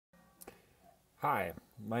Hi,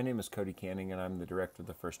 my name is Cody Canning, and I'm the director of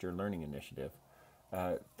the First Year Learning Initiative.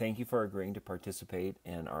 Thank you for agreeing to participate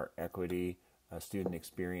in our Equity Student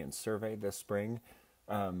Experience Survey this spring.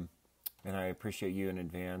 And I appreciate you in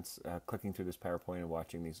advance clicking through this PowerPoint and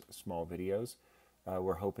watching these small videos.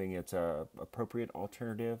 We're hoping it's an appropriate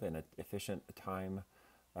alternative and an efficient time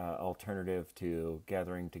alternative to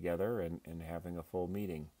gathering together and having a full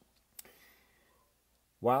meeting.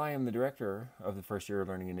 While I am the director of the First Year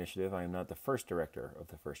Learning Initiative, I am not the first director of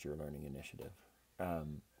the First Year Learning Initiative.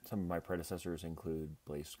 Some of my predecessors include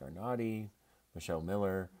Blaise Scarnati, Michelle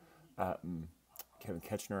Miller, Kevin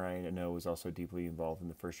Ketchner, I know, was also deeply involved in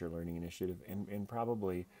the First Year Learning Initiative, and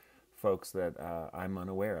probably folks that I'm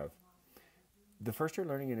unaware of. The First Year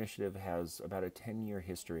Learning Initiative has about a 10-year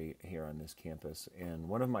history here on this campus, and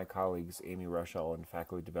one of my colleagues, Amy Rushall in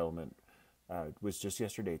Faculty Development, was just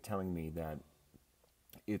yesterday telling me that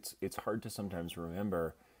it's hard to sometimes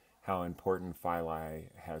remember how important Phi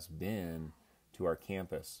has been to our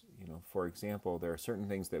campus. You know, for example, there are certain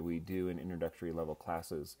things that we do in introductory level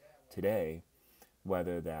classes today,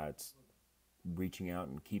 whether that's reaching out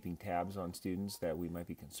and keeping tabs on students that we might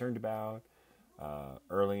be concerned about,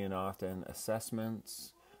 early and often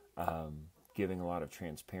assessments, giving a lot of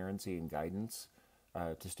transparency and guidance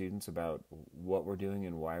to students about what we're doing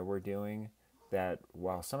and why we're doing. That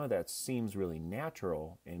while some of that seems really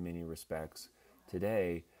natural in many respects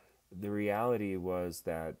today, the reality was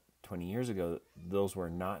that 20 years ago, those were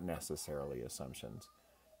not necessarily assumptions,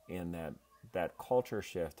 and that culture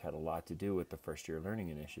shift had a lot to do with the First Year Learning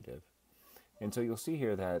Initiative. And so you'll see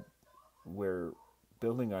here that we're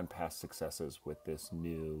building on past successes with this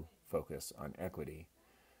new focus on equity.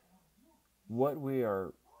 What we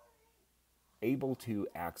are able to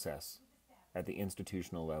access at the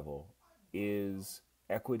institutional level is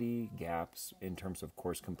equity gaps in terms of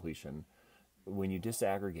course completion. When you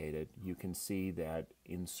disaggregate it, you can see that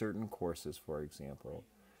in certain courses, for example,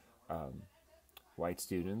 white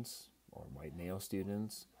students or white male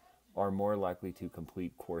students are more likely to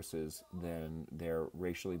complete courses than their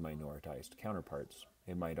racially minoritized counterparts.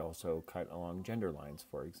 It might also cut along gender lines,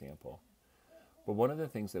 for example. But one of the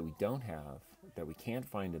things that we don't have, that we can't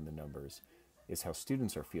find in the numbers, is how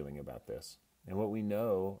students are feeling about this. And what we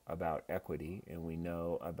know about equity and we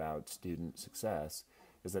know about student success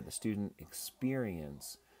is that the student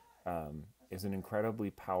experience is an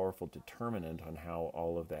incredibly powerful determinant on how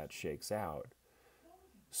all of that shakes out.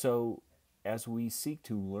 So as we seek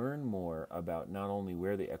to learn more about not only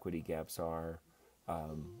where the equity gaps are,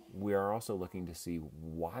 we are also looking to see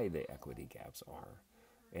why the equity gaps are.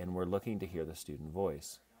 And we're looking to hear the student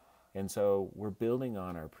voice. And so we're building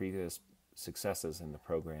on our previous successes in the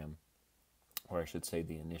program, or I should say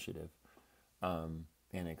the initiative, and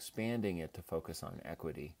expanding it to focus on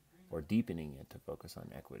equity, or deepening it to focus on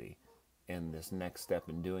equity. And this next step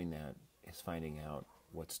in doing that is finding out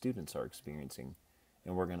what students are experiencing.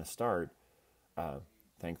 And we're going to start,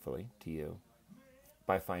 thankfully to you,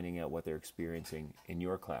 by finding out what they're experiencing in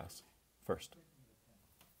your class first.